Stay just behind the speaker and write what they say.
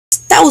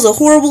That was a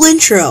horrible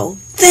intro.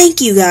 Thank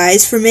you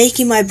guys for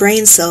making my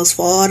brain cells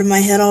fall out of my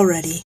head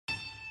already.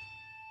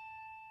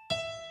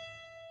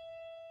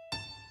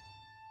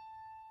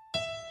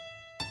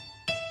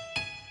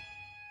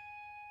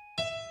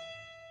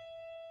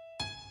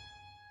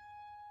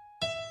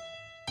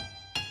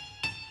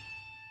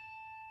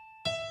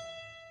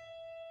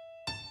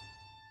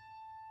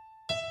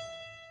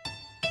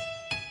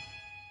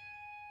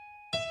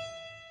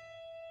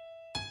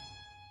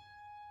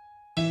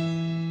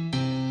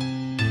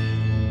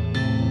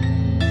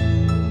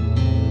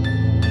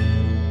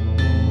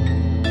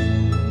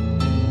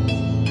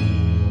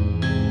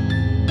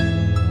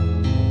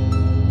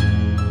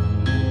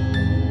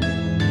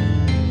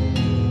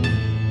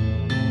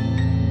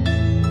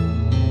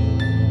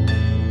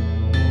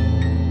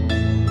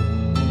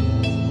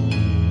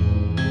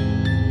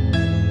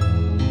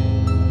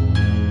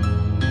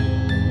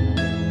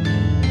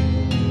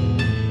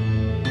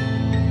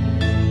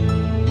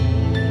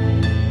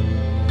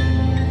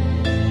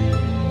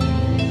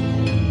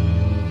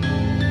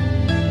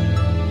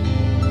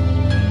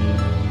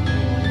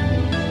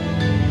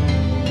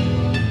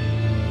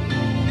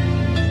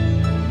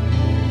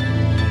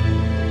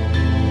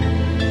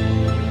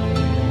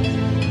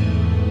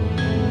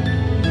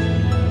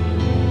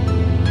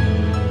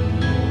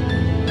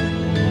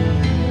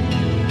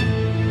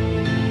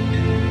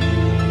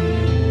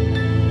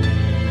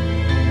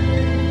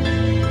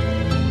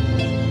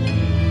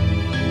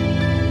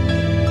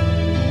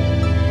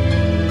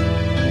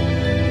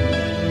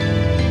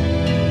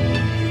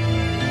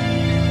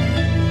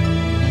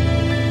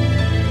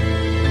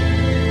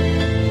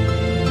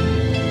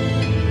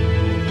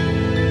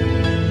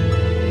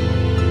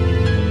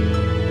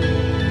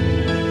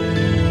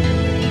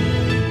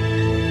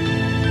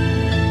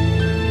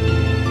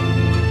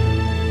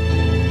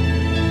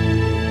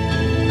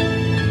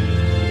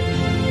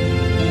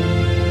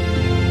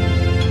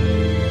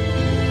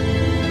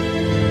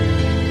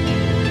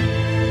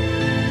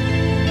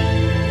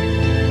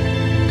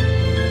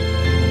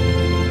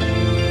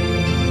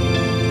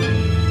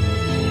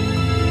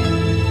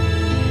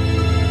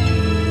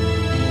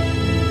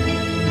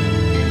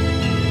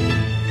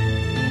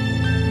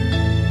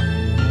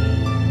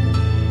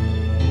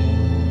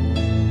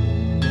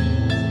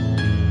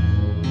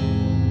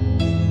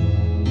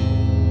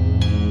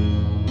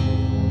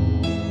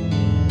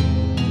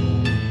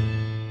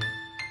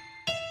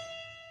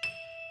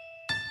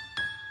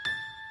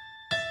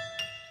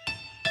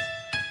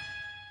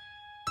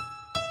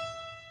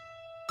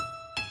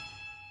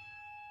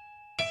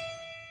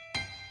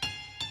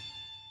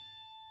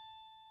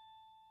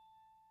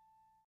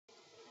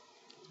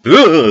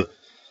 Ugh.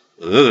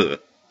 Ugh.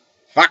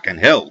 Fucking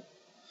hell.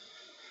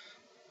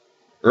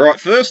 Right,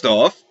 first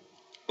off,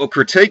 I'll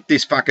critique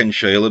this fucking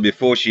Sheila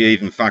before she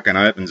even fucking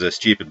opens her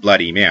stupid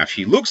bloody mouth.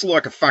 She looks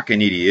like a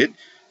fucking idiot,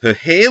 her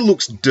hair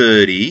looks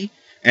dirty,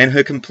 and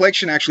her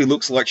complexion actually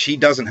looks like she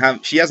hasn't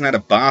had a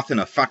bath in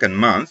a fucking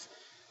month,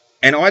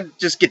 and I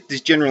just get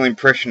this general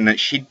impression that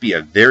she'd be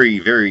a very,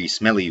 very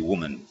smelly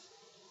woman.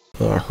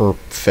 Her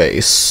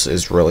face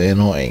is really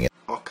annoying.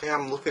 Okay,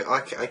 I'm looking. I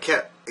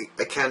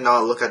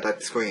cannot look at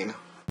that screen.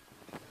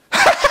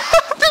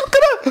 Look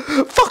at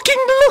her! Fucking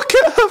look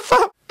at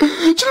her!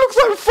 She looks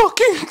like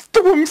fucking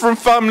the woman from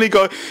Family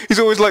Guy. He's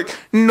always like,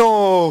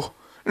 no,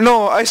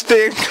 I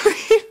stay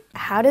clean.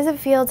 How does it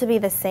feel to be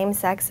the same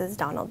sex as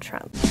Donald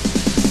Trump?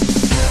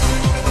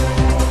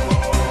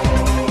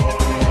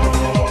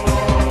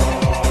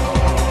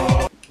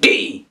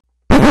 D.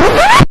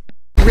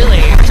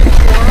 Really?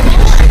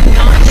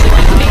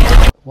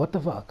 What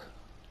the fuck?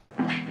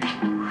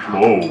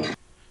 Whoa.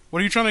 What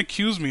are you trying to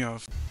accuse me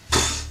of?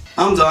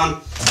 I'm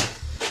done.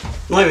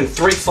 Not even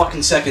 3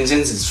 fucking seconds in,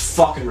 it's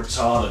fucking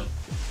retarded.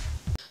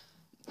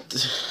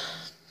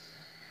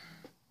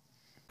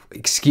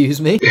 Excuse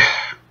me?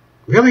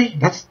 Really?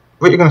 That's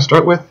what you're gonna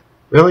start with?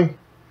 Really?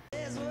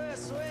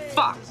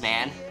 Fuck,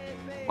 man.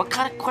 What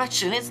kind of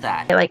question is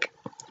that? Like,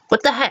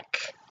 what the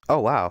heck? Oh,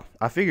 wow.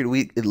 I figured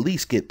we'd at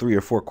least get 3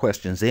 or 4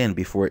 questions in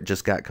before it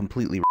just got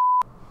completely...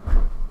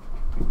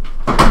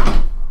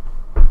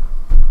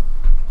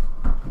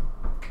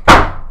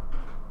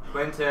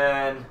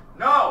 Quentin!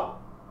 No!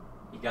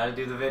 You gotta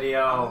do the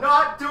video. I'm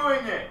not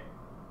doing it!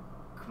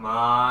 Come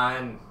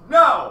on.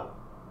 No!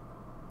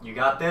 You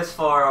got this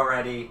far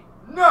already.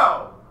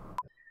 No!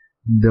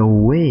 The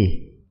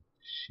way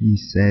she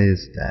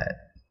says that.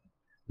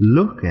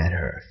 Look at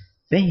her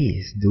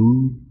face,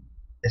 dude.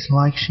 It's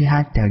like she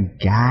had to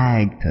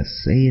gag to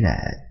say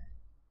that.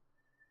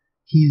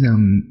 He's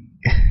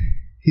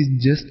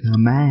he's just a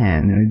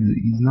man.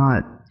 He's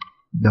not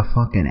the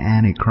fucking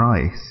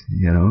Antichrist,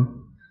 you know?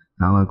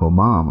 Not like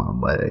Obama,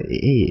 but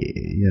hey,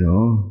 you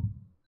know.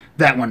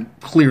 That one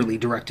clearly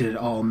directed at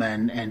all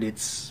men, and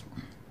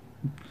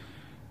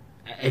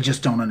I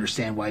just don't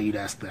understand why you'd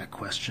ask that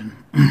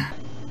question.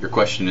 Your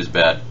question is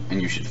bad,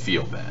 and you should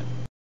feel bad.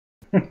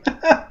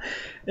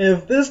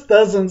 If this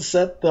doesn't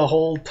set the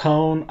whole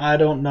tone, I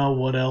don't know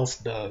what else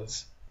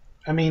does.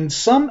 I mean,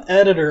 some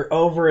editor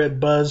over at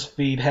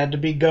BuzzFeed had to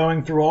be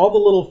going through all the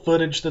little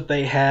footage that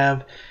they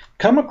have,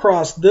 come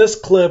across this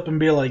clip and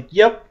be like,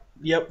 yep,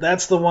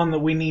 that's the one that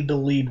we need to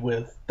lead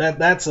with.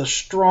 That's a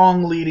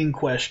strong leading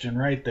question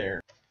right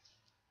there.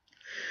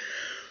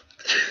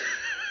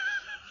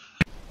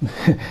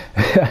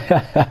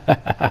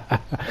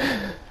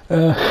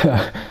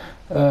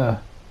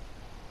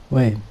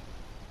 Wait,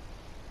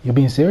 you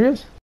being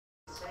serious?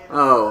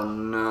 Oh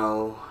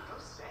no.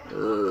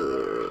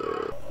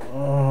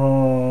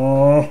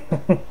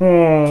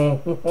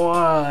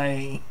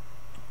 Why?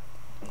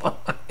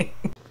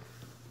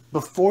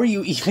 Before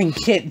you even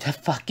get the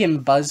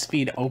fucking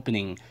BuzzFeed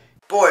opening.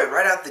 Boy,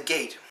 right out the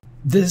gate.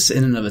 This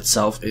in and of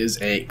itself is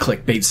a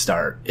clickbait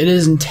start. It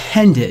is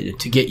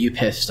intended to get you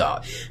pissed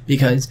off,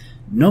 because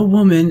no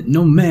woman,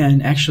 no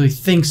man actually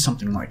thinks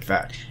something like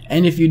that.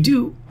 And if you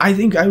do, I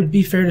think I would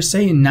be fair to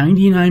say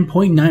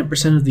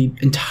 99.9% of the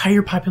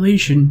entire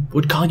population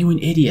would call you an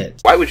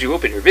idiot. Why would you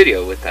open your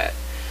video with that?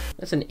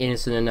 That's an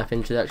innocent enough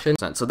introduction.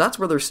 So that's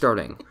where they're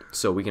starting.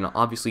 So we can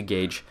obviously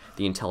gauge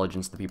the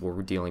intelligence of the people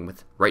we're dealing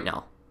with right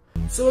now.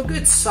 So a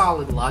good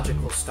solid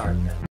logical start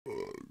then.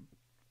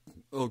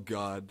 Oh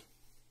god.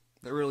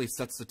 That really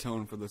sets the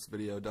tone for this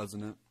video,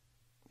 doesn't it?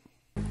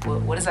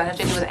 What does that have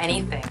to do with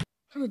anything?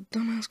 What kind of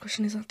dumbass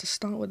question is that to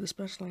start with,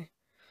 especially?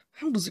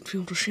 How does it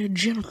feel to share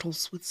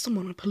genitals with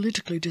someone I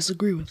politically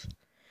disagree with?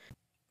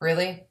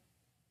 Really?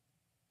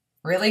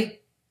 Really?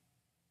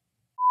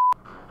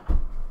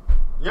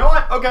 You know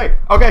what?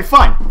 Okay,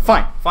 fine.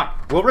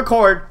 We'll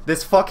record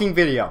this fucking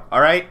video,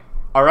 alright?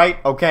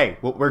 Okay,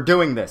 we're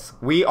doing this.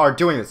 We are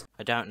doing this.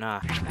 I don't know.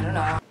 I don't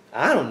know.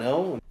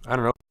 I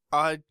don't know.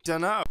 I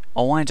don't know.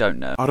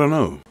 I don't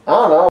know.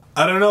 Oh,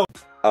 I don't know.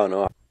 I don't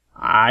know.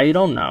 I don't know. I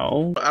don't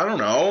know. I don't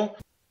know.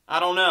 I don't know. I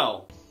don't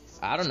know.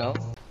 I don't know.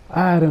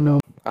 I don't know. I don't know.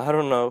 I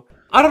don't know.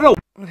 I don't know.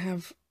 I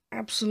have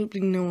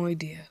absolutely no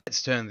idea.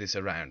 Let's turn this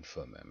around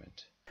for a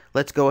moment.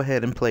 Let's go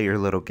ahead and play your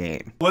little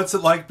game. What's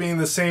it like being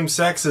the same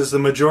sex as the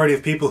majority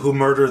of people who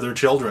murder their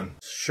children?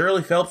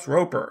 Shirley Phelps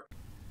Roper.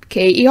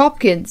 Katie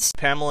Hopkins.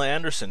 Pamela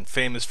Anderson,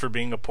 famous for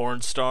being a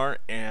porn star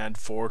and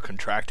for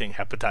contracting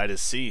hepatitis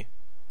C.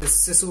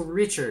 Cecil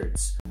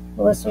Richards.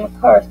 Melissa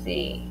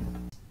McCarthy.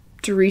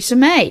 Theresa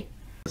May.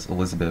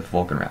 Elizabeth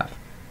Volkenrath,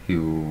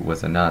 who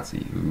was a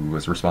Nazi who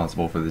was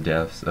responsible for the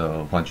deaths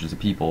of hundreds of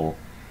people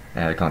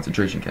at a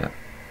concentration camp.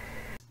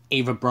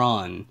 Eva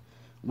Braun,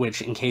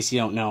 which, in case you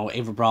don't know,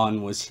 Eva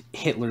Braun was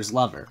Hitler's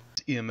lover.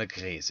 Irma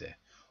Grese,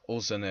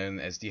 also known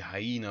as the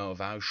hyena of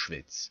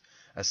Auschwitz,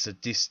 a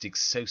sadistic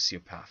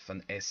sociopath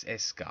and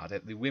SS guard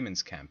at the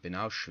women's camp in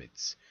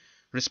Auschwitz,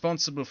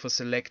 responsible for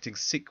selecting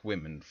sick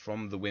women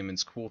from the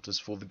women's quarters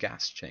for the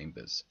gas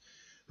chambers,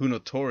 who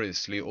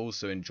notoriously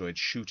also enjoyed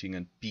shooting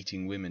and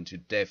beating women to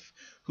death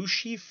who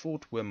she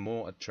thought were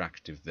more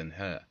attractive than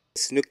her.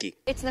 Snooki.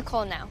 It's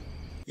Nicole now.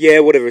 Yeah,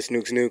 whatever,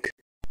 Snook.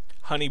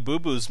 Honey Boo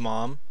Boo's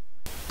mom.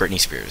 Britney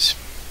Spears.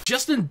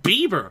 Justin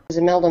Bieber.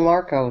 Imelda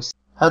Marcos.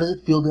 How does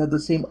it feel to have the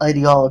same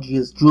ideology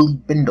as Julie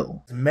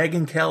Bindel?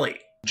 Megyn Kelly.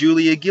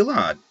 Julia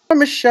Gillard.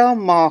 Michelle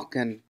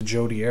Malkin.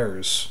 Jodi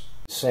Arias.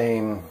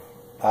 Same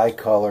eye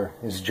color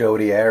as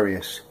Jodi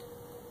Arias.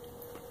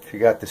 She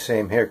got the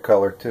same hair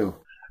color too.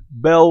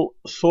 Belle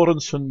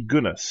Sorensen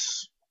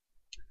Gunness.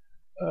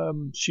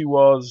 She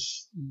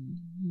was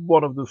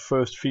one of the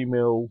first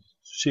female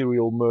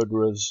serial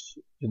murderers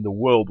in the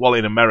world. Well,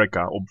 in America,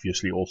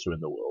 obviously, also in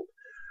the world.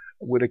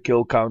 With a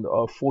kill count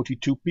of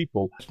 42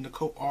 people.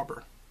 Nicole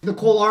Arbor.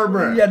 Nicole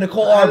Arbor. Yeah,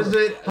 Nicole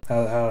Arbor.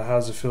 How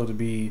does it feel to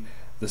be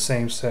the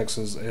same sex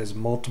as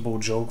multiple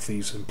joke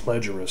thieves and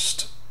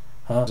plagiarists?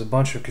 Huh? There's a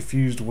bunch of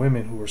confused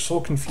women who are so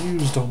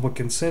confused on what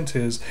consent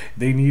is,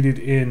 they need it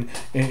in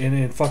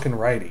fucking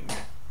writing.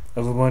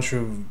 Of a bunch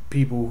of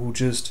people who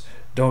just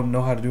don't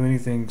know how to do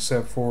anything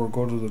except for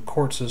go to the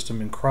court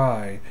system and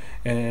cry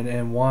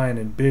and whine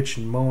and bitch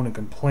and moan and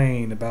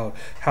complain about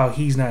how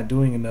he's not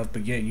doing enough,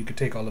 but yet you could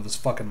take all of his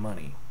fucking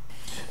money.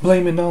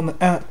 Blame it on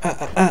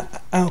the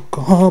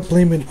alcohol,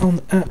 blame it on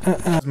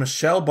the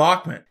Michelle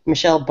Bachmann.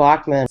 Michelle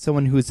Bachmann.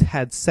 Someone who's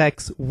had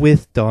sex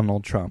with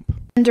Donald Trump.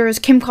 And there is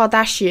Kim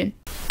Kardashian.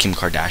 Kim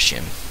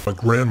Kardashian. My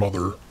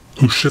grandmother,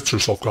 who shits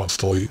herself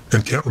constantly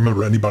and can't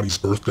remember anybody's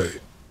birthday.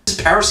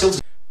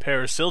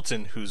 Paris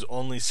Hilton, whose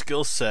only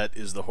skill set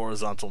is the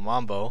horizontal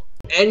mambo.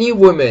 Any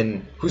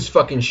woman who's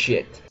fucking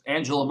shit.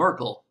 Angela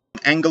Merkel.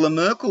 Angela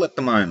Merkel at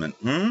the moment,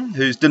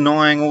 who's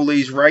denying all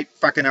these rape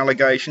fucking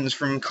allegations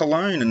from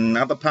Cologne and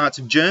other parts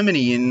of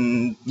Germany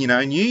in,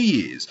 New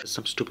Year's.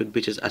 Some stupid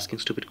bitches asking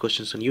stupid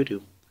questions on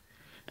YouTube.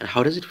 And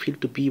how does it feel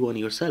to be one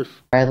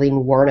yourself?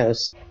 Eileen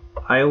Wuornos.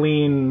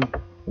 Eileen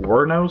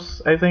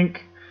Wuornos, I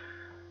think.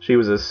 She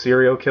was a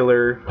serial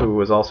killer who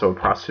was also a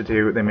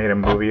prostitute. They made a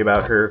movie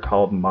about her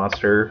called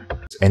Monster.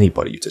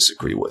 Anybody you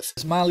disagree with.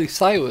 It's Miley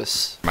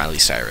Cyrus. Miley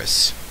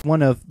Cyrus.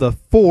 One of the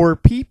 4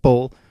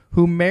 people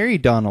who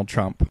married Donald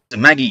Trump.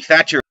 Maggie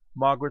Thatcher.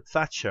 Margaret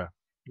Thatcher.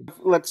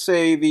 Let's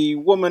say the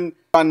woman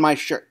on my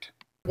shirt.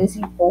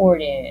 Lizzie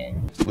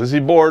Borden. Lizzie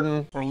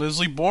Borden. Or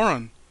Leslie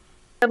Boren.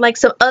 Like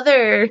some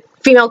other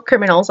female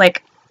criminals,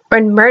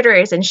 or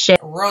murderers and shit.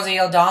 Rosie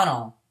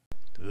O'Donnell.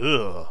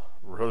 Ugh,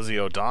 Rosie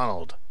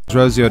O'Donnell.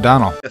 Rosie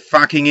O'Donnell. A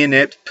fucking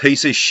inept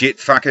piece of shit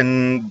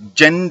fucking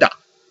gender.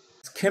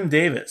 It's Kim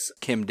Davis.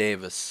 Kim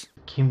Davis.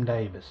 Kim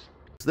Davis.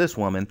 This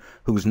woman,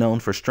 who's known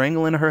for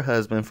strangling her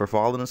husband for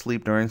falling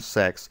asleep during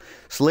sex,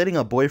 slitting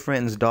a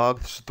boyfriend's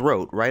dog's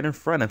throat right in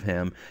front of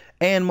him,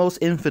 and most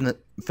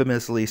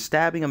infamously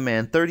stabbing a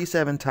man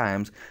 37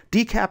 times,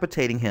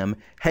 decapitating him,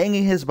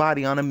 hanging his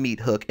body on a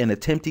meat hook, and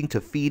attempting to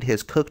feed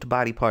his cooked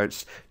body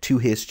parts to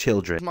his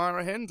children.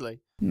 Myra Hindley.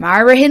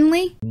 Myra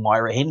Hindley?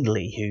 Myra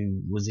Hindley,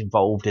 who was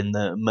involved in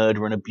the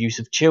murder and abuse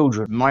of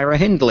children. Myra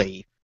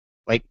Hindley,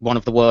 like one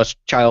of the worst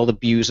child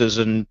abusers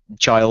and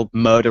child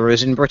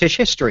murderers in British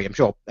history. I'm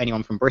sure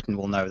anyone from Britain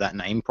will know that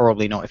name.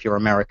 Probably not if you're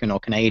American or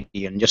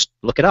Canadian. Just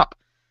look it up.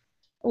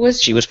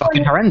 She was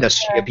fucking horrendous.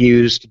 She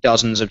abused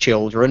dozens of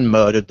children,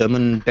 murdered them,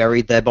 and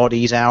buried their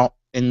bodies out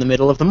in the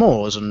middle of the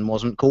moors and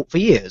wasn't caught for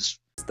years.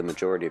 The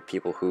majority of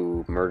people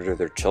who murder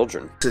their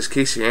children. This is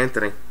Casey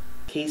Anthony.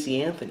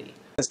 Casey Anthony.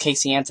 This is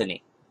Casey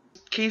Anthony.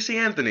 Casey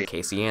Anthony.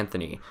 Casey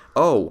Anthony.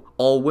 Oh,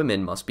 all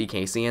women must be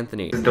Casey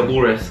Anthony.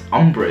 Dolores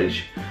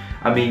Umbridge.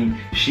 I mean,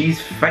 she's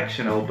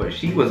fictional, but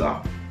she was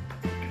a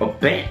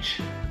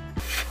bitch.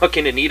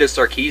 Fucking Anita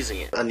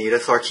Sarkeesian. Anita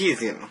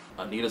Sarkeesian.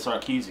 Anita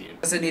Sarkeesian.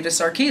 It's Anita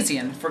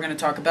Sarkeesian, if we're going to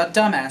talk about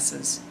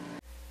dumbasses.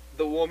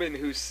 The woman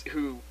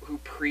who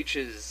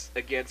preaches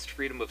against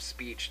freedom of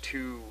speech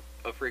to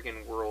a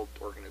freaking world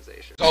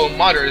organization. Oh,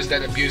 mothers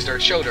that abuse their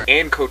children.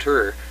 Ann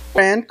Coulter.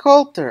 Ann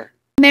Coulter.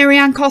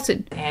 Marianne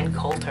Cotton. Ann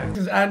Coulter. This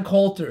is Ann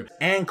Coulter.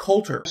 Ann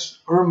Coulter.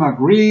 Irma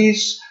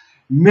Grease,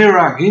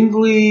 Myra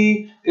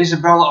Hindley,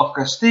 Isabella of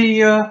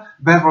Castilla,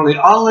 Beverly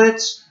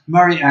Allitt,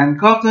 Mary Ann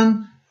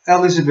Cotton,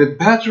 Elizabeth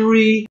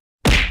Bathory.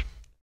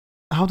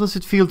 How does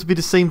it feel to be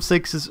the same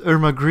sex as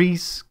Irma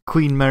Grease,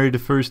 Queen Mary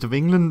I of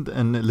England,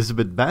 and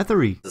Elizabeth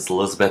Bathory? This is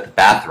Elizabeth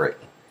Bathory.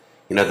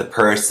 You know, the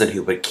person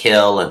who would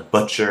kill and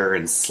butcher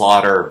and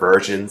slaughter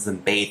virgins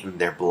and bathe in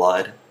their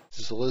blood.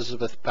 This is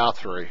Elizabeth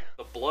Bathory.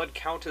 The Blood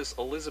Countess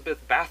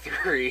Elizabeth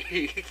Bathory.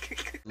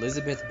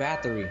 Elizabeth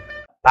Bathory.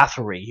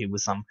 Bathory, who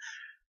was some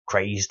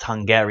crazed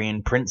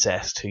Hungarian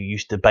princess who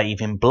used to bathe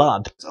in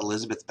blood. It's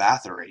Elizabeth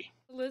Bathory.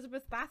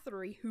 Elizabeth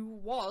Bathory, who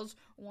was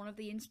one of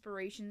the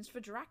inspirations for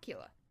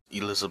Dracula.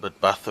 Elizabeth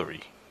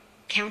Bathory.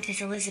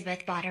 Countess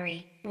Elizabeth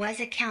Bathory was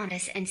a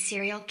countess and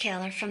serial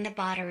killer from the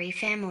Bathory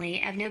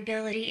family of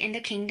nobility in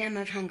the Kingdom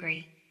of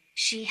Hungary.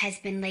 She has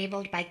been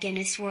labeled by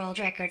Guinness World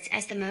Records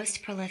as the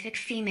most prolific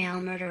female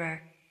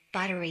murderer.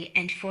 Bathory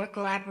and 4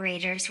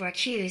 collaborators were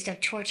accused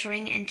of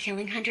torturing and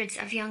killing hundreds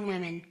of young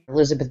women.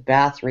 Elizabeth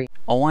Bathory.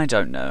 Oh, I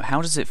don't know.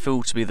 How does it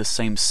feel to be the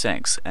same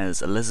sex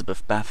as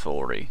Elizabeth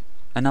Bathory?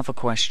 Another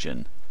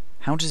question.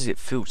 How does it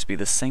feel to be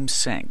the same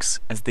sex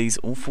as these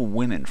awful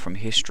women from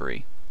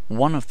history?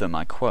 One of them,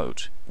 I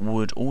quote,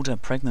 would order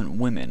pregnant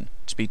women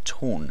to be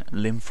torn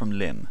limb from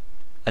limb.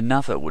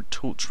 Another would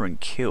torture and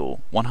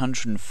kill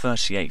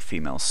 138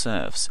 female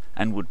serfs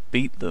and would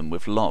beat them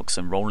with logs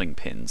and rolling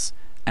pins,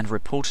 and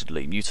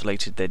reportedly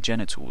mutilated their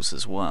genitals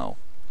as well.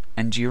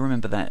 And do you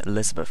remember that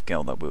Elizabeth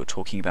girl that we were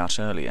talking about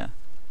earlier?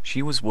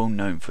 She was well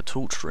known for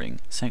torturing,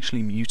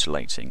 sexually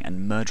mutilating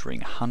and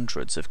murdering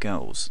hundreds of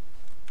girls.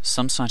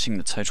 Some citing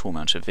the total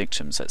amount of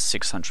victims at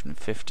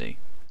 650.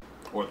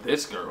 Or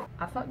this girl.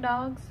 I fuck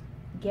dogs,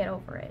 get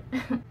over it.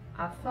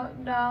 I fuck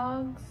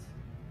dogs,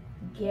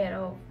 get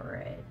over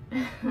it.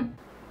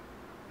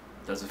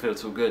 Doesn't feel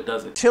too good,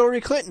 does it? Hillary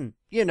Clinton,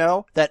 you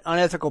know, that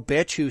unethical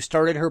bitch who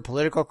started her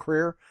political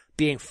career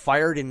being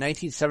fired in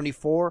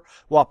 1974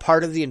 while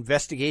part of the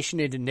investigation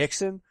into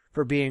Nixon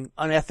for being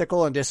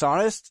unethical and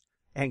dishonest.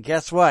 And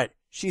guess what?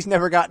 She's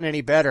never gotten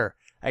any better.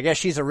 I guess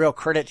she's a real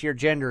credit to your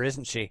gender,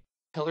 isn't she?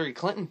 Hillary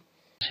Clinton.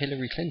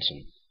 Hillary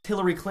Clinton.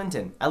 Hillary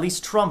Clinton. At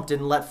least Trump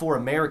didn't let 4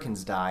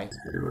 Americans die.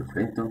 Hillary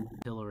Clinton.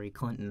 Hillary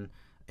Clinton,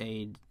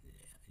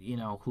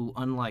 who,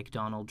 unlike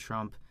Donald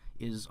Trump,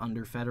 is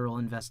under federal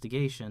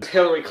investigation.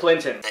 Hillary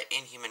Clinton. The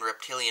inhuman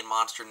reptilian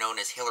monster known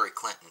as Hillary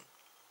Clinton.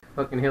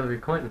 Fucking Hillary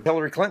Clinton.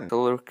 Hillary Clinton.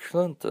 Hillary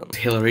Clinton.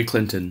 Hillary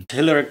Clinton.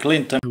 Hillary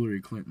Clinton.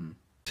 Hillary Clinton.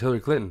 Hillary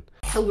Clinton.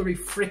 Hillary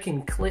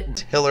freaking Clinton.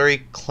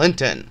 Hillary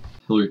Clinton.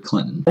 Hillary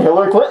Clinton.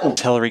 Hillary Clinton.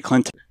 Hillary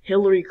Clinton.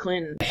 Hillary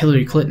Clinton.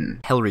 Hillary Clinton.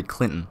 Hillary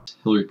Clinton.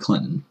 Hillary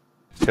Clinton.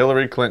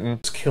 Hillary Clinton.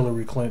 It's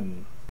Hillary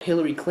Clinton.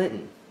 Hillary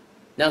Clinton.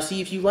 Now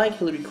see, if you like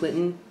Hillary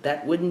Clinton,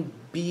 that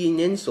wouldn't be an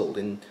insult.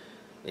 And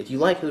if you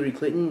like Hillary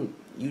Clinton,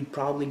 you'd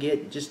probably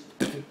get just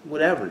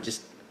whatever,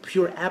 just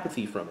pure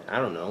apathy from it. I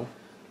don't know.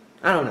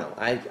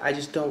 I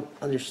just don't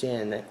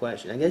understand that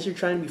question. I guess you're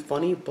trying to be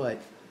funny, but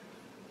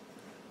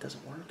it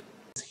doesn't work.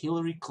 It's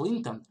Hillary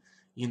Clinton,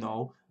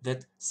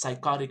 that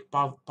psychotic,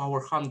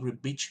 power-hungry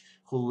bitch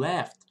who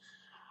left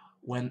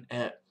when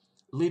a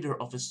leader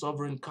of a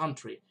sovereign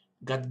country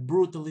got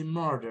brutally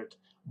murdered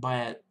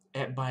by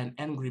an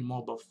angry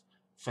mob of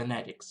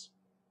fanatics.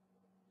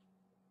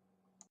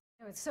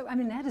 So,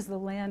 that is the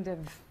land of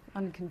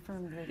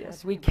unconfirmed.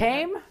 Yes, we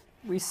came,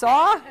 we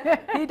saw,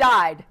 he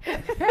died.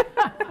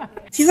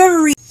 If you've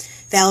ever read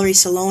Valerie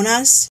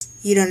Solonas,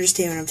 you'd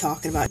understand what I'm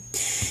talking about.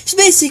 She's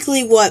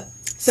basically what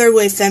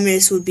third-wave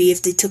feminists would be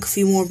if they took a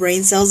few more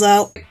brain cells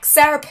out.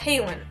 Sarah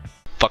Palin.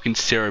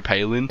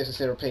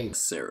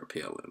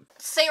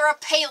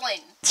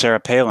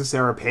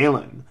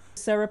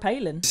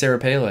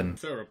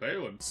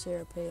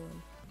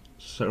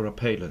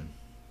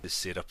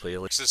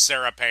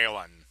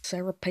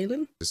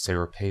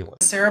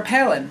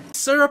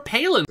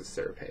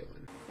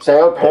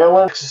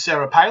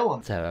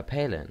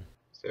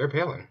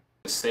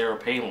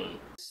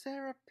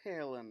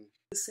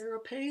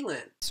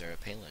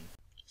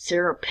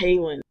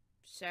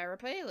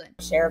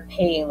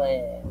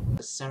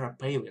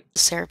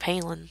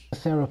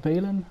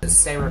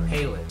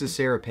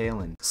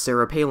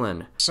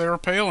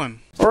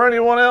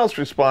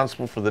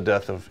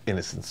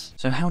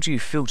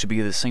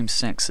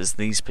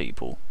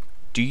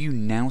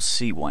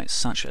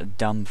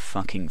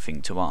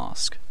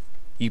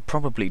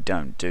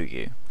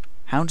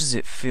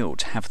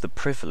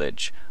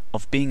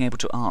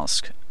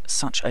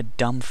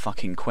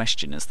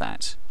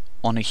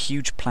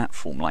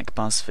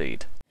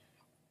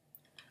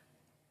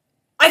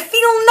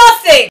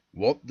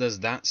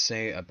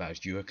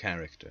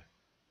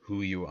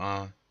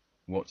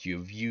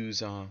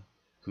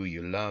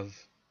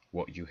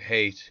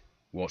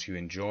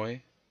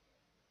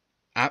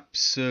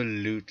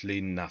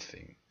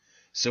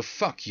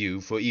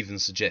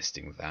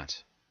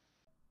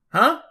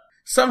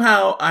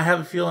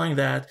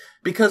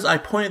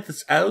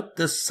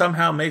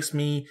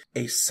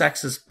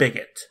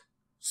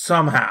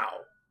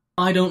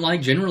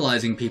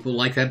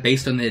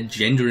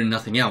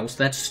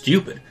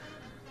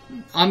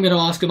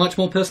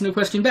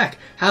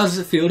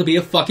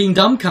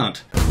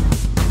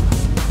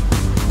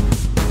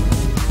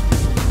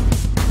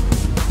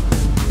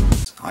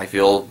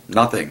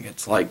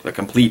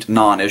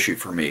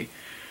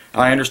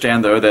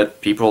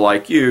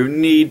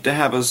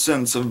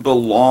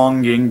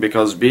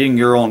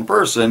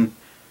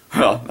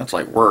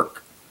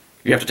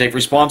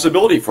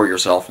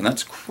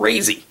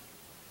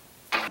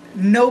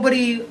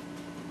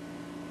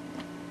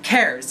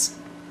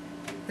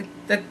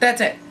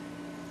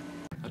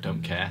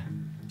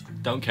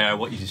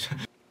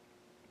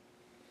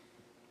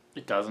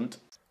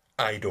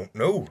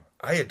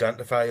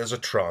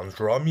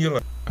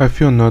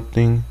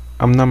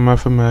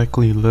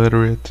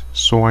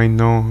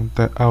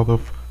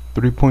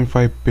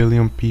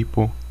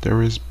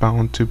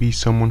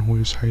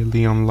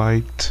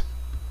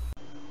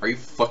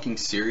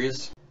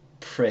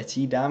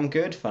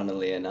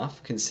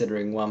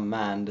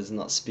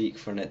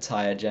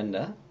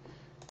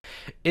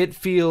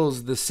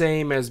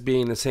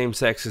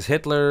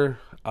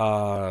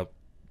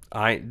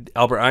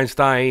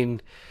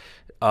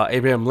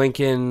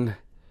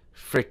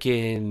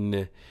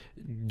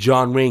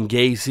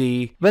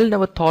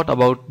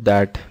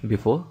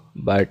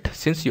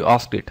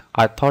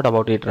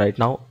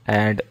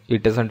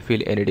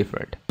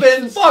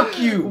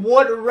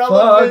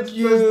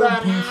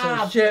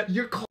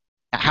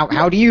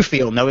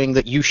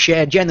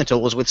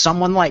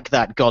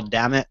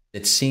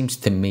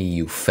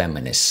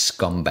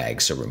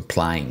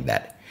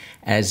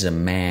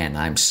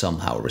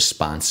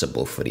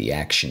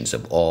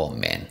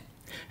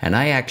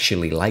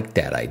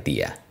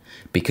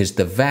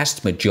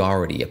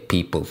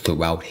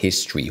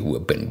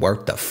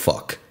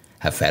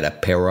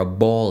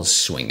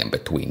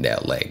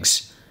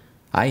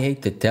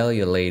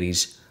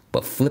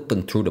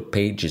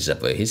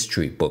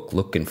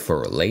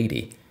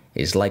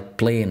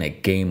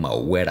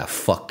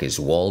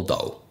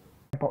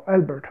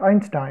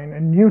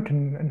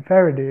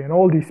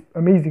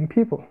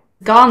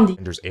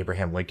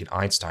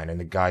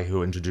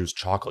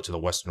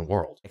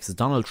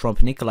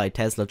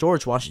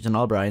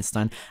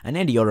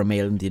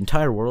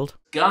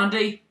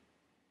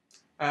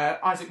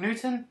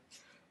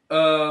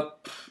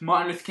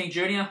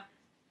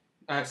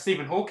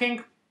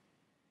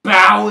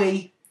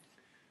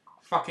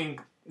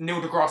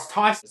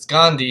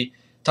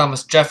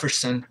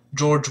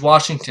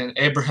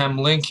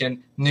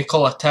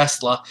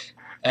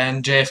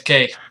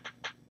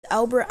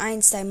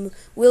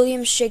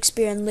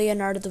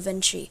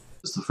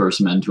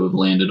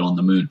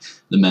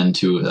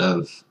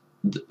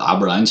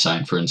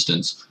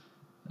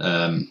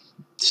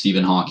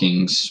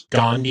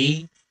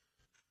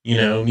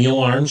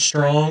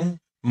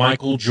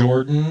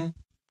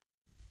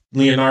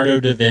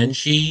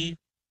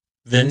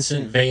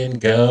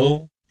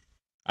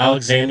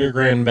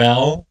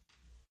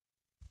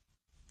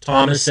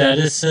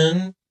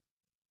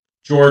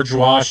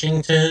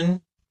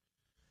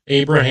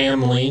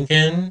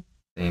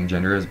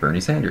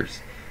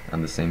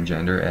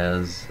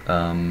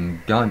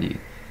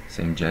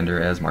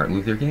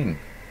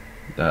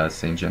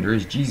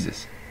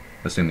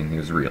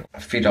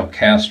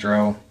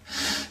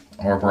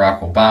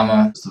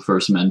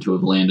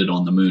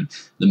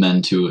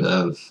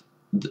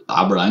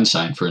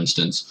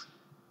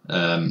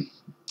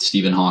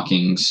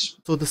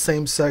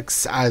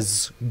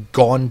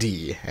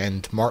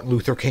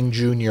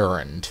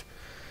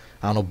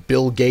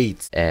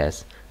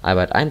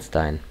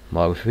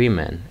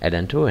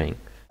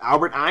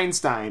 Albert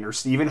Einstein, or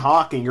Stephen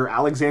Hawking, or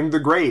Alexander the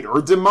Great,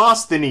 or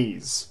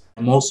Demosthenes.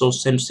 I'm also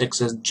same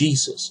sex as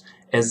Jesus,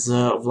 as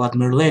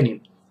Vladimir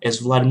Lenin, as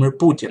Vladimir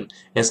Putin,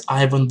 as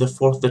Ivan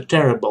IV the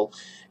Terrible,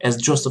 as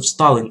Joseph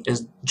Stalin,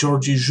 as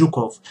Georgy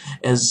Zhukov,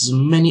 as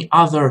many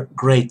other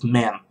great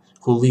men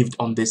who lived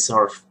on this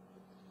earth.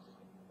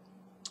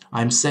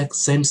 I'm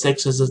same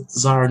sex as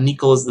Tsar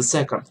Nicholas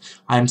II.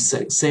 I'm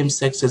same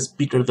sex as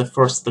Peter I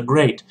the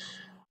Great.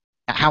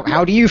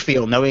 How do you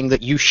feel knowing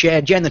that you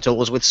share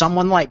genitals with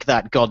someone like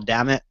that,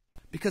 goddammit?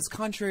 Because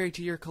contrary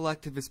to your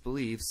collectivist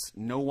beliefs,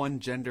 no one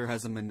gender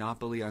has a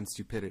monopoly on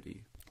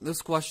stupidity.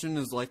 This question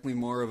is likely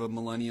more of a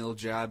millennial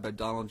jab at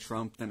Donald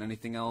Trump than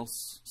anything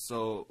else,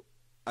 so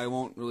I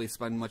won't really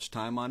spend much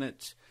time on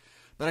it.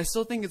 But I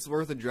still think it's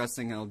worth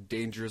addressing how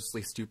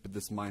dangerously stupid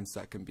this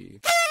mindset can be.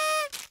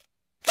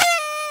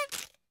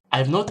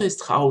 I've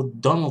noticed how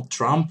Donald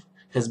Trump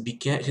has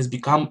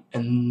become a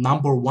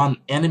 #1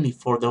 enemy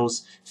for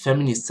those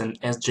feminists and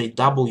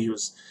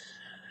SJWs.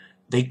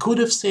 They could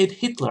have said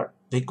Hitler,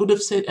 they could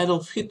have said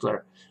Adolf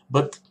Hitler,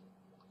 but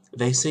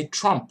they say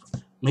Trump.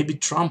 Maybe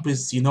Trump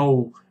is,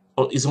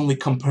 is only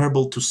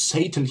comparable to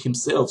Satan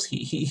himself.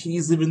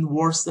 He's even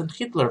worse than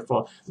Hitler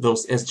for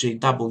those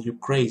SJW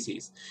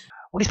crazies.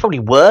 Well, he's probably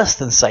worse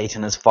than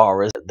Satan as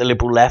far as the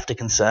liberal left are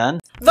concerned.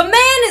 The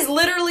man is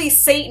literally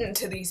Satan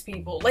to these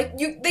people. Like,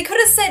 they could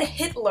have said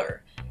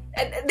Hitler.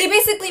 They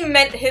basically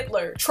meant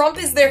Hitler.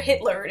 Trump is their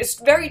Hitler. It's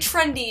very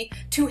trendy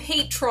to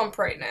hate Trump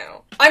right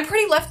now. I'm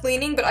pretty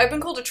left-leaning, but I've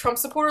been called a Trump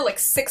supporter like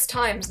 6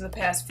 times in the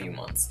past few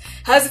months.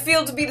 How does it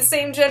feel to be the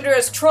same gender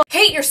as Trump?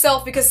 Hate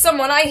yourself because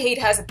someone I hate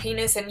has a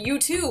penis and you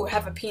too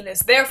have a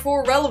penis,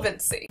 therefore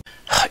relevancy.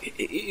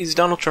 Is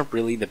Donald Trump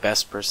really the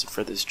best person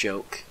for this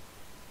joke?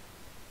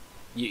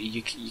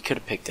 You could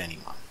have picked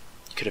anyone.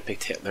 You could have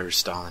picked Hitler or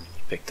Stalin, and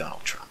you picked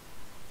Donald Trump.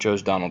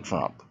 Chose Donald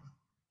Trump.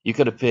 You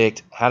could have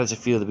picked, how does it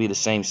feel to be the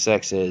same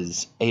sex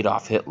as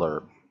Adolf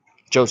Hitler,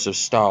 Joseph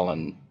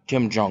Stalin,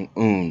 Kim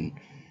Jong-un,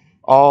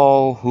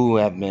 all who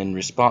have been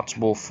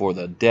responsible for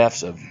the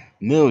deaths of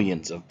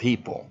millions of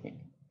people.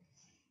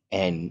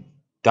 And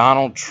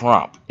Donald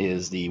Trump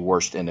is the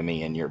worst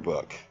enemy in your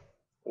book.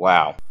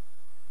 Wow.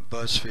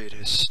 BuzzFeed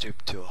has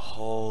stooped to a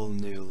whole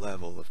new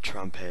level of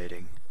Trump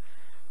hating.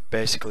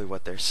 Basically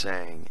what they're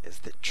saying is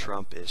that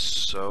Trump is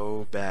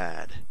so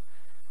bad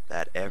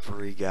that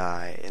every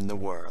guy in the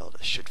world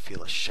should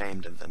feel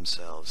ashamed of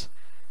themselves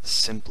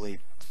simply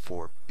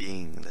for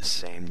being the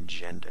same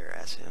gender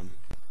as him.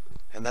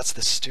 And that's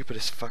the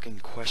stupidest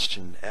fucking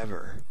question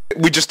ever.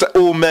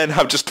 All men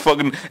have just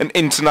fucking an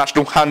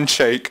international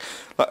handshake,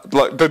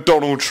 like the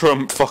Donald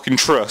Trump fucking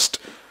trust.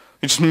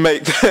 You just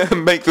make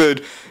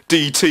the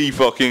DT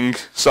fucking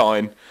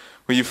sign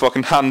where you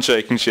fucking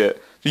handshake and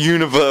shit.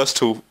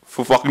 Universal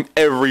for fucking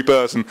every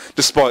person,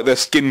 despite their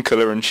skin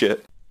color and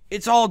shit.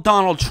 It's all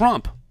Donald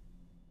Trump,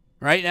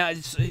 right now.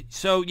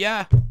 So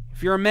yeah,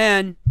 if you're a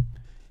man,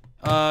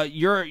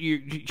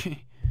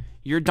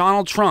 you're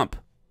Donald Trump.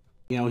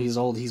 He's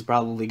old. He's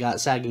probably got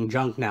sagging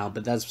junk now,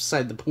 but that's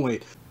beside the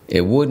point.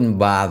 It wouldn't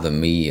bother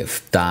me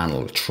if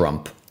Donald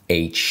Trump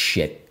ate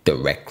shit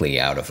directly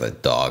out of a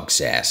dog's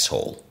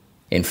asshole.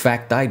 In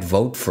fact, I'd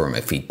vote for him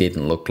if he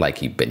didn't look like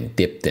he'd been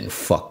dipped in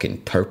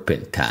fucking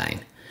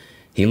turpentine.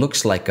 He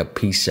looks like a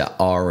piece of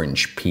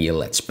orange peel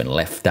that's been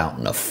left out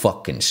in the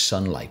fucking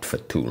sunlight for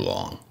too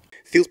long.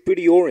 Feels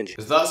pretty orange.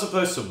 Is that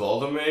supposed to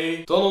bother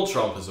me? Donald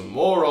Trump is a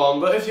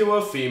moron, but if you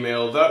were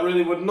female, that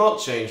really would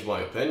not change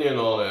my opinion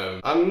on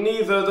him. And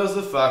neither does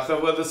the fact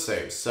that we're the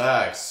same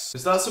sex.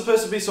 Is that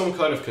supposed to be some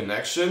kind of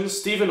connection?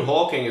 Stephen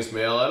Hawking is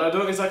male, and I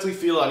don't exactly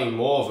feel any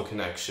more of a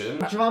connection.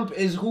 Trump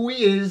is who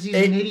he is, he's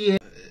an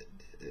idiot.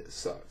 It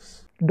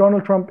sucks.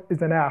 Donald Trump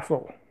is an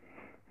asshole.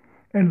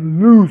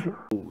 And loser.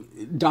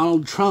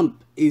 Donald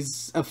Trump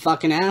is a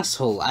fucking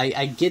asshole.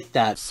 I get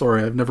that.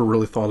 Sorry, I've never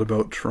really thought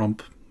about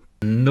Trump.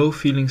 No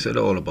feelings at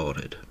all about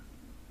it.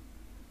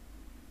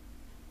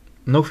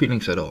 No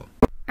feelings at all.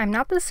 I'm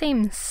not the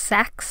same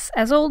sex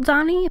as old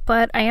Donnie,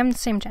 but I am the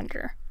same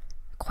gender.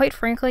 Quite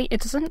frankly,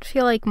 it doesn't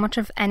feel like much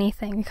of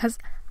anything because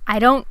I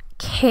don't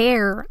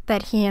care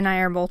that he and I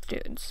are both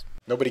dudes.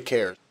 Nobody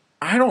cares.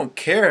 I don't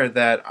care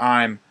that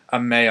I'm a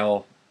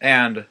male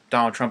and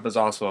Donald Trump is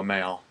also a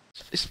male.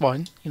 It's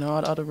fine, I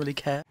don't really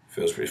care.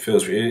 It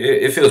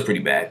feels pretty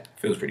bad.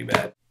 Feels pretty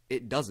bad.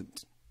 It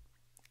doesn't.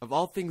 Of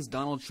all things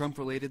Donald Trump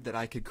related that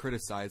I could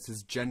criticize,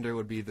 his gender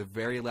would be the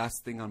very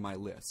last thing on my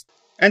list.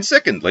 And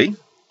secondly,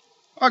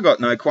 I got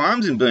no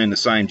qualms in being the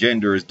same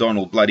gender as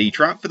Donald bloody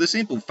Trump for the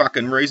simple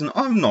fucking reason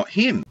I'm not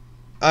him.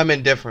 I'm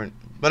indifferent,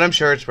 but I'm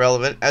sure it's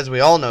relevant. As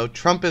we all know,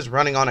 Trump is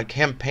running on a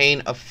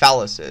campaign of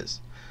phalluses.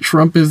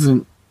 Trump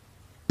isn't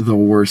the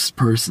worst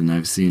person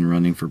I've seen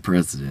running for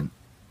president.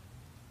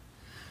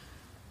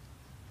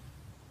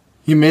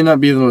 He may not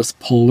be the most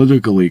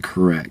politically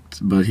correct,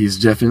 but he's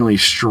definitely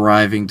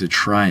striving to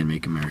try and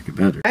make America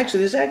better. Actually,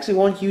 there's actually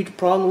one huge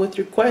problem with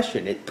your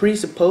question. It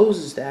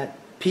presupposes that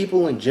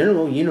people in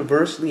general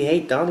universally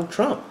hate Donald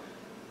Trump,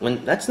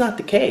 when that's not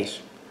the case.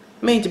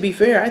 I mean, to be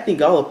fair, I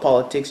think all of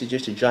politics is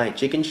just a giant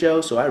chicken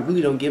show, so I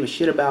really don't give a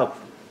shit about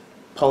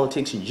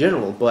politics in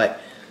general, but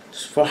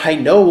as far I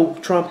know,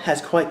 Trump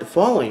has quite the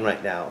following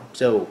right now.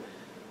 So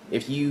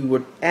if you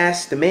would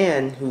ask the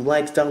man who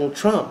likes Donald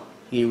Trump,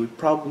 he would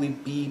probably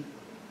be,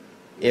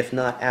 if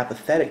not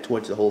apathetic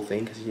towards the whole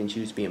thing because he didn't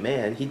choose to be a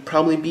man, he'd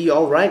probably be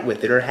all right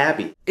with it or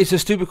happy. It's a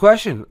stupid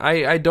question.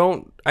 I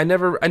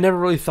never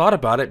really thought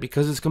about it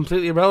because it's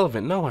completely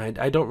irrelevant. No,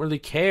 I don't really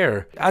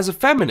care. As a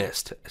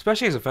feminist,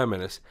 especially as a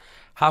feminist,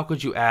 how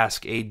could you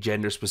ask a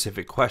gender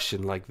specific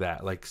question like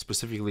that? Like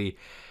specifically,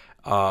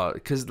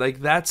 because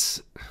like that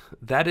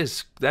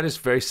is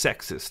very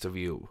sexist of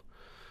you.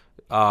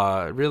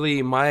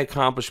 Really, my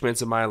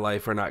accomplishments in my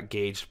life are not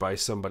gauged by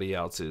somebody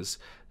else's.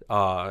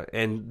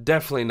 And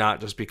definitely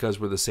not just because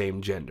we're the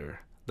same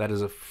gender. That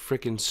is a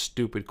freaking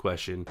stupid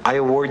question. I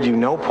award you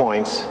no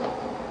points,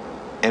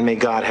 and may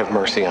God have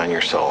mercy on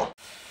your soul.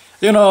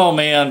 You know,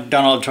 me and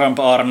Donald Trump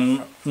are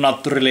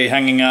not really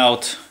hanging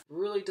out.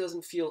 Really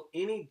doesn't feel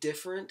any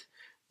different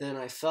than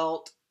I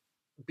felt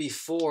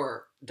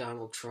before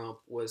Donald Trump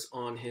was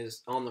on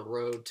the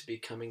road to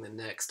becoming the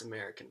next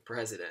American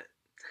president.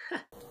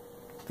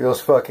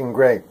 Feels fucking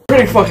great.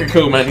 Pretty fucking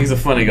cool, man. He's a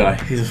funny guy.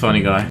 He's a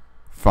funny guy.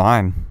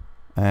 Fine.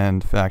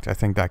 And in fact, I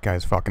think that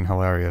guy's fucking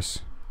hilarious.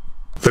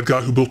 That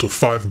guy who built a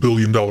 $5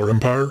 billion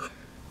empire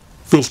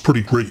feels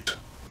pretty great.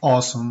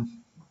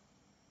 Awesome.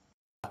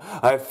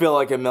 I feel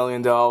like $1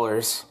 million.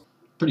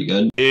 Pretty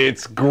good.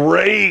 It's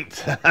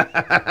great.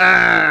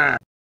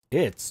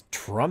 It's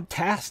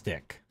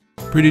Trump-tastic.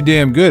 Pretty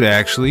damn good,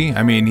 actually.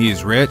 I mean,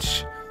 he's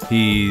rich,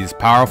 he's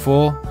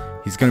powerful,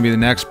 he's gonna be the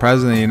next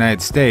president of the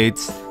United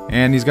States,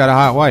 and he's got a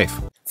hot wife.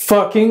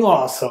 Fucking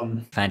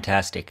awesome.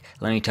 Fantastic.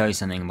 Let me tell you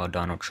something about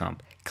Donald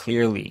Trump.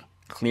 Clearly,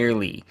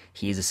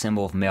 he is a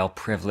symbol of male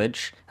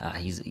privilege.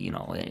 He's, you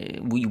know,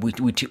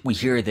 we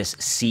hear this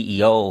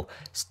CEO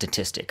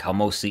statistic, how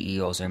most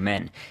CEOs are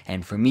men.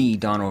 And for me,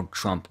 Donald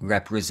Trump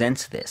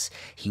represents this.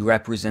 He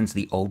represents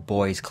the old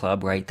boys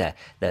club, right?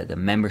 The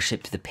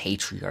membership to the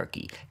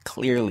patriarchy.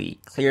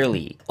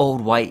 Clearly,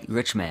 old white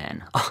rich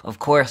man. Of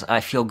course,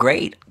 I feel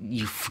great.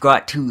 You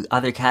forgot two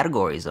other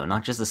categories, though,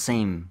 not just the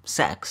same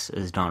sex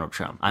as Donald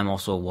Trump. I'm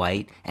also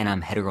white and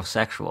I'm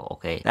heterosexual,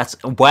 okay? That's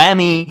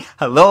whammy.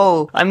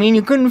 Hello. I mean,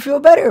 you couldn't feel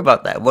better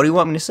about that. What do you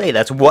want me to say?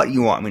 That's what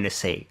you want me to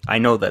say. I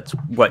know that's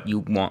what you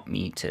want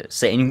me to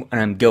say, and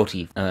I'm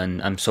guilty,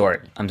 and I'm sorry.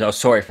 I'm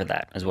sorry for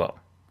that as well.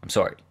 I'm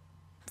sorry.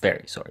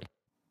 Very sorry.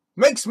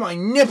 Makes my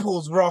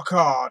nipples rock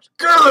hard.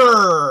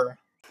 Grrr!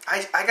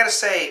 I gotta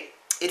say,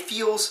 it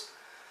feels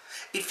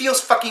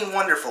fucking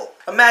wonderful.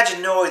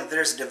 Imagine knowing that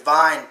there's a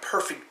divine,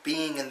 perfect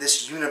being in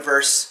this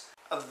universe.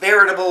 A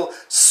veritable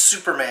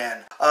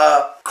Superman.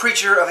 A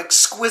creature of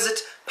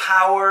exquisite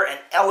power and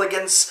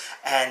elegance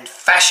and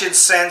fashion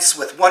sense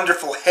with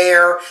wonderful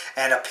hair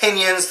and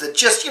opinions that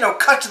just,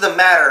 cut to the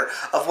matter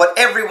of what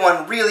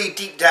everyone really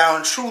deep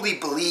down truly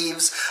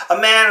believes. A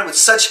man with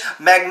such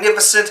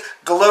magnificent,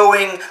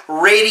 glowing,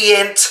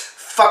 radiant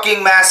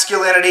fucking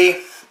masculinity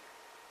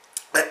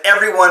that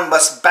everyone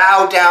must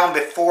bow down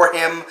before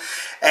him,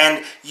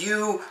 and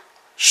you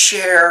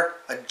share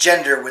a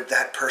gender with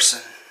that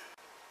person.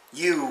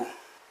 You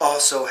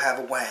also have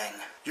a wang.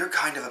 You're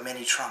kind of a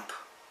mini Trump.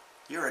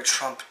 You're a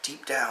Trump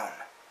deep down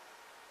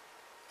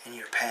in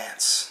your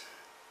pants.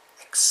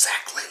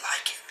 Exactly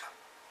like him.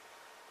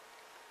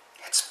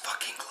 It's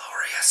fucking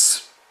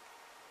glorious.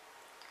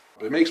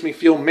 It makes me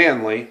feel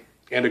manly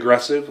and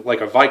aggressive, like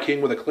a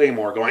Viking with a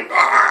claymore going,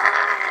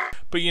 "Argh!"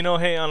 But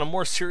hey, on a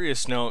more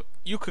serious note,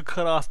 you could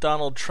cut off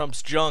Donald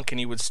Trump's junk and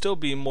he would still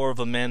be more of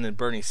a man than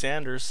Bernie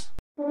Sanders.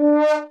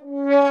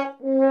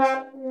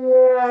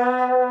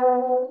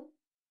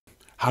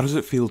 How does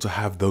it feel to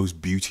have those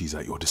beauties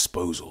at your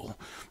disposal?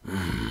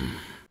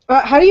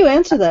 How do you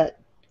answer that?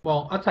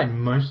 Well, I'd say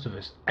most of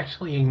us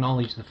actually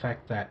acknowledge the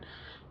fact that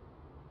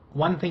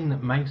one thing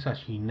that makes us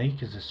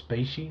unique as a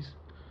species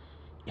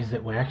is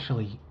that we're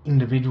actually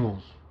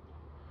individuals.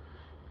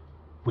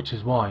 Which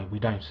is why we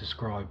don't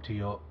subscribe to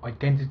your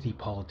identity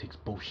politics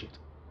bullshit.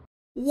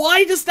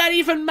 Why does that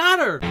even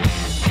matter?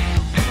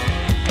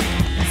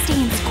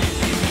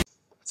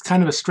 It's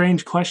kind of a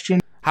strange question.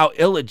 How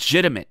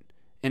illegitimate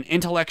and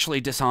intellectually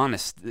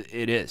dishonest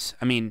it is.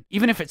 I mean,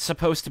 even if it's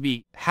supposed to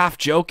be half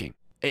joking,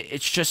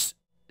 it's just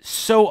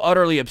so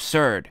utterly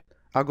absurd.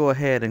 I'll go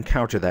ahead and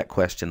counter that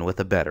question with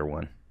a better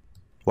one.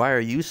 Why are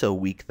you so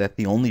weak that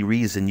the only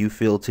reason you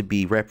feel to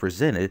be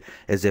represented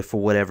is if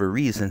for whatever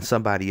reason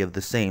somebody of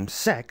the same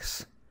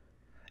sex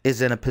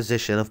is in a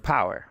position of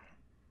power?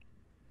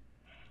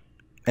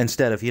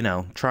 Instead of,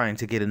 trying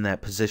to get in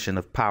that position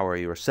of power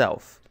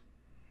yourself.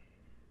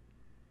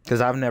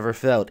 Because I've never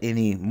felt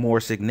any more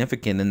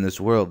significant in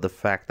this world the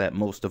fact that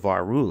most of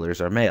our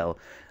rulers are male.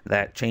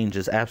 That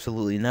changes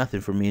absolutely nothing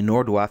for me,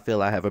 nor do I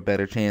feel I have a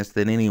better chance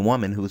than any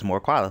woman who's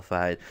more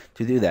qualified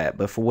to do that.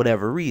 But for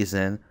whatever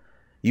reason,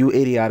 you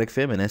idiotic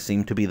feminists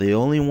seem to be the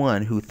only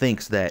one who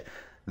thinks that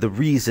the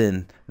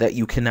reason that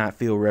you cannot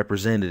feel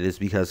represented is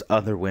because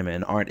other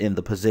women aren't in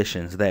the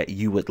positions that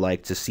you would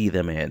like to see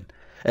them in.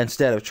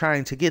 Instead of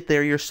trying to get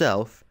there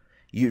yourself,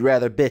 you'd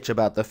rather bitch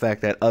about the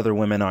fact that other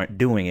women aren't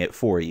doing it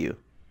for you.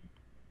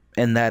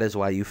 And that is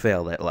why you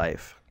failed at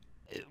life.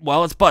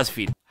 Well, it's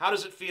BuzzFeed. How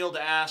does it feel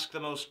to ask the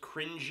most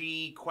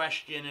cringy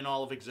question in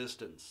all of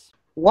existence?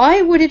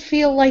 Why would it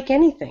feel like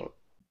anything?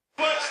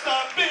 What's the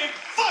big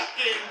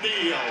fucking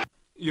deal?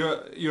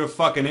 You're a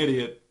fucking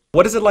idiot.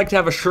 What is it like to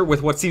have a shirt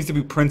with what seems to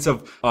be prints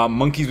of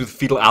monkeys with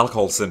fetal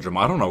alcohol syndrome?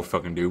 I don't know,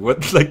 fucking dude.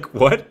 What? Like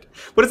what?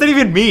 What does that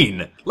even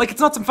mean? Like,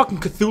 it's not some fucking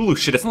Cthulhu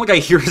shit. It's not like I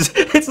hear his.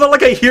 It's not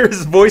like I hear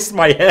his voice in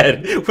my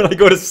head when I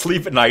go to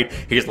sleep at night.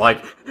 He's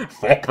like,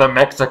 "Fuck the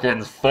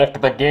Mexicans,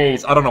 fuck the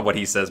gays." I don't know what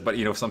he says, but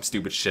you know, some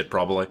stupid shit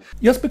probably.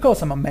 Just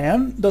because I'm a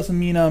man doesn't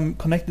mean I'm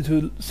connected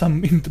to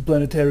some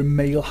interplanetary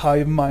male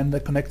hive mind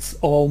that connects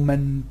all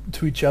men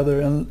to each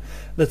other and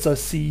lets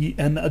us see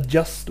and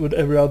adjust what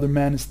every other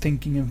man is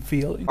thinking and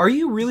feeling. Are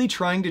you really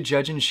trying to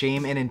judge and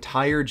shame an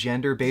entire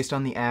gender based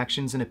on the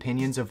actions and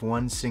opinions of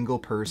one single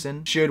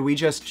person? Should we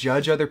just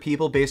judge other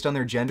people based on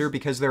their gender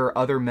because there are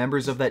other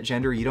members of that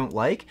gender you don't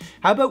like?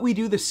 How about we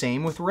do the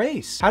same with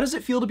race? How does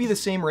it feel to be the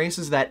same race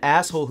as that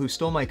asshole who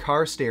stole my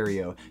car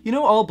stereo? You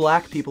know all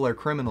black people are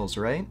criminals,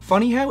 right?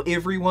 Funny how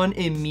everyone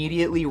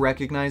immediately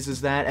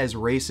recognizes that as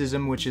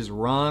racism, which is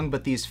wrong,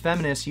 but these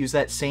feminists use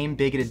that same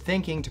bigoted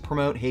thinking to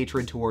promote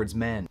hatred towards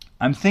men.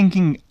 I'm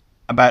thinking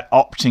about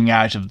opting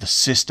out of the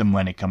system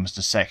when it comes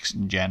to sex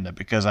and gender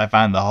because I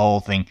find the whole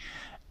thing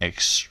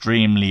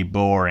extremely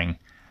boring.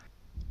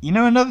 You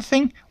know another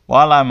thing?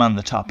 While I'm on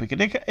the topic,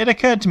 it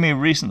occurred to me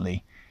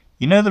recently.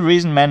 You know the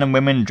reason men and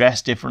women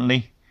dress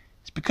differently?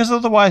 It's because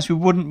otherwise we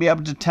wouldn't be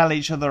able to tell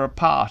each other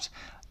apart.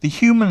 The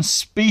human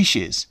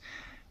species,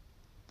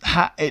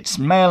 its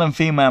male and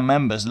female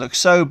members look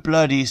so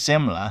bloody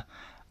similar,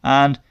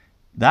 and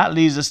that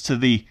leads us to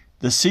the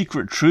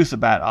secret truth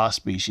about our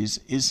species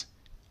is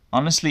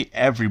honestly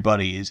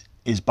everybody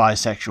is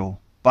bisexual.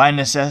 By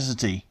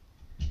necessity.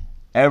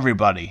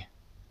 Everybody.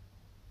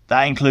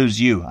 That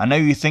includes you. I know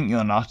you think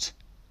you're not,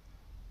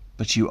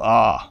 but you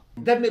are.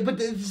 But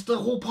it's the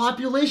whole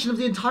population of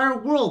the entire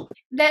world.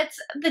 That's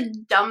the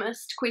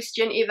dumbest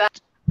question ever.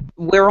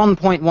 We're on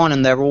point one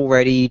and they're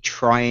already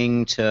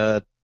trying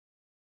to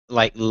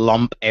like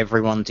lump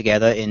everyone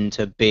together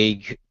into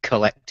big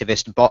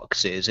collectivist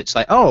boxes. It's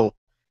like, oh,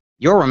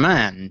 you're a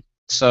man,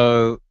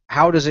 so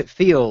how does it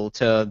feel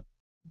to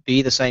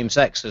be the same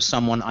sex as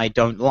someone I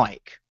don't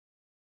like?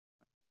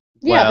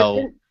 Yeah,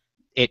 well,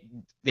 it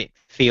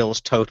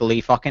feels totally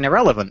fucking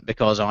irrelevant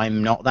because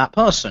I'm not that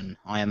person.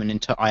 I am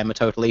a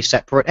totally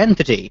separate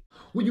entity.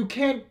 Well, you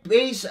can't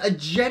base a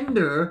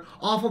gender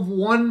off of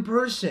one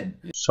person.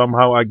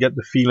 Somehow I get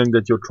the feeling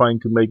that you're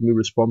trying to make me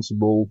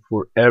responsible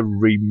for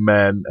every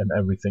man and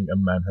everything a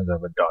man has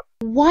ever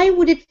done. Why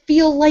would it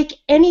feel like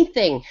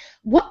anything?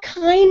 What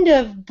kind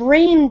of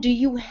brain do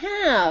you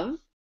have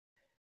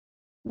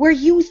where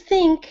you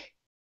think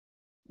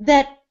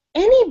that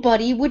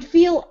anybody would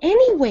feel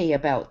any way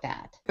about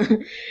that?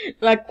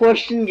 That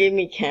question gave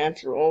me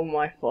cancer. Oh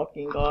my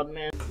fucking god,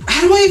 man.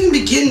 How do I even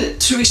begin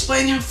to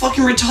explain how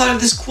fucking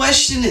retarded this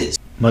question is?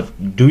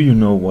 But do you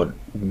know what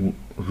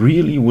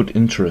really would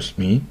interest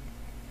me?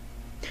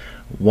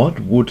 What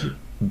would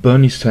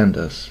Bernie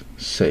Sanders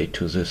say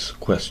to this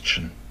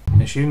question?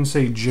 And she didn't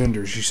say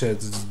gender, she said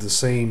it's the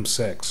same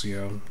sex, you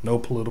know, no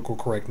political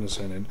correctness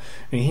in it.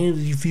 And how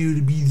does it feel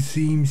to be the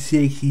same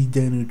sex as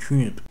Donald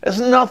Trump? It has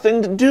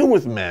nothing to do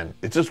with men.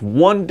 It's just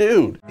one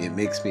dude. It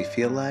makes me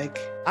feel like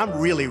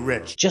I'm really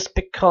rich. Just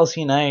because,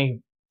 you know,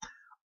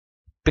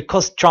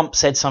 because Trump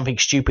said something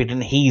stupid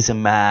and he's a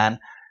man,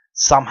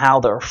 somehow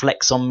that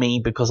reflects on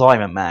me because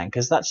I'm a man.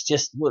 Because that's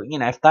just, well, you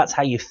know, if that's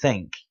how you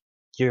think,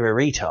 you're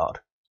a retard.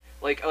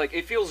 Like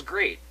it feels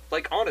great.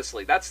 Like,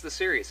 honestly, that's the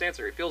serious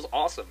answer. It feels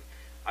awesome.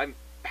 I'm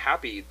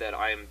happy that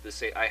I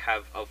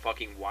have a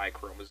fucking Y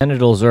chromosome.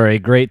 Genitals are a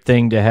great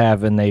thing to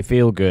have and they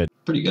feel good.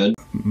 Pretty good.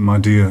 My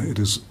dear, it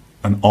is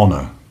an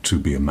honor to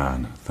be a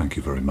man. Thank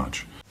you very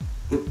much.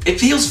 It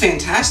feels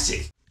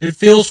fantastic. It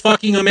feels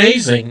fucking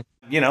amazing.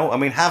 You know, I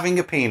mean, having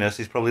a penis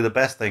is probably the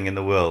best thing in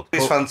the world.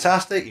 It's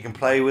fantastic. You can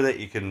play with it.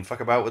 You can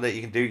fuck about with it.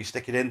 You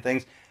stick it in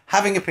things.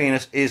 Having a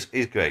penis is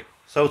great.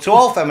 So to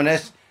all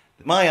feminists,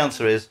 my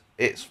answer is,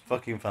 it's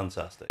fucking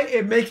fantastic.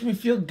 It makes me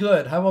feel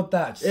good. How about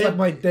that? Suck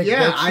my dick.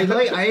 Yeah,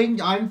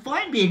 I'm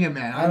fine being a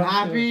man. I'm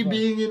happy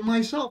being in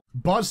myself.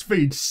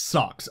 BuzzFeed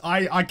sucks.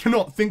 I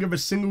cannot think of a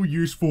single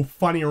useful,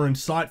 funny, or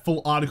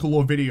insightful article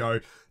or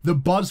video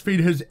that BuzzFeed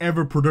has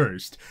ever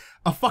produced.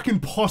 A fucking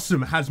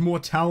possum has more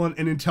talent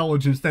and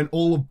intelligence than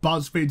all of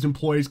BuzzFeed's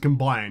employees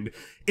combined.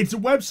 It's a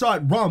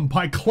website run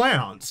by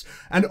clowns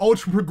and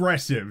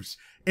ultra-progressives.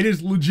 It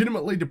is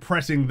legitimately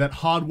depressing that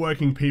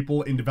hardworking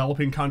people in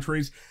developing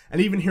countries,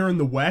 and even here in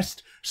the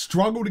West,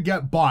 struggle to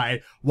get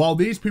by while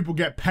these people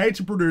get paid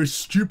to produce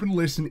stupid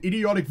lists and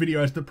idiotic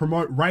videos that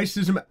promote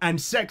racism and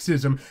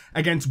sexism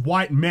against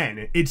white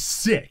men. It's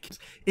sick.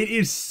 It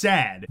is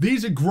sad.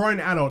 These are grown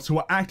adults who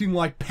are acting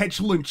like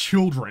petulant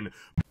children.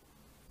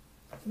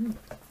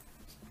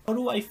 How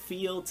do I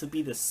feel to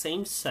be the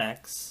same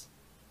sex?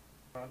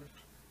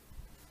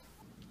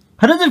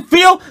 How does it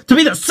feel to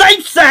be the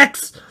same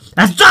sex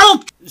as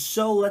Donald?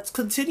 So let's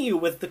continue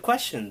with the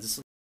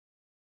questions.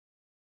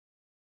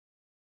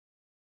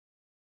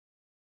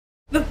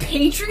 The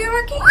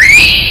patriarchy?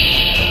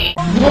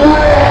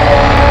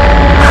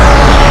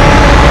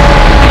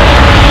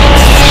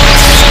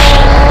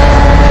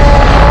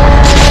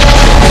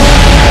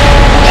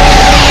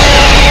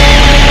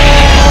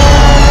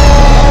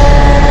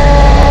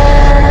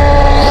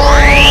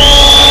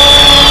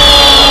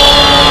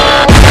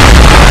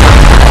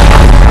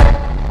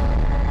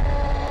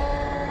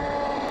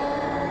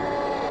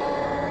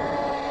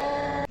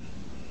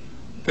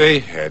 They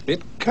had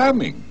it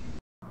coming.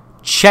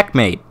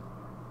 Checkmate,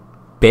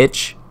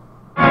 bitch.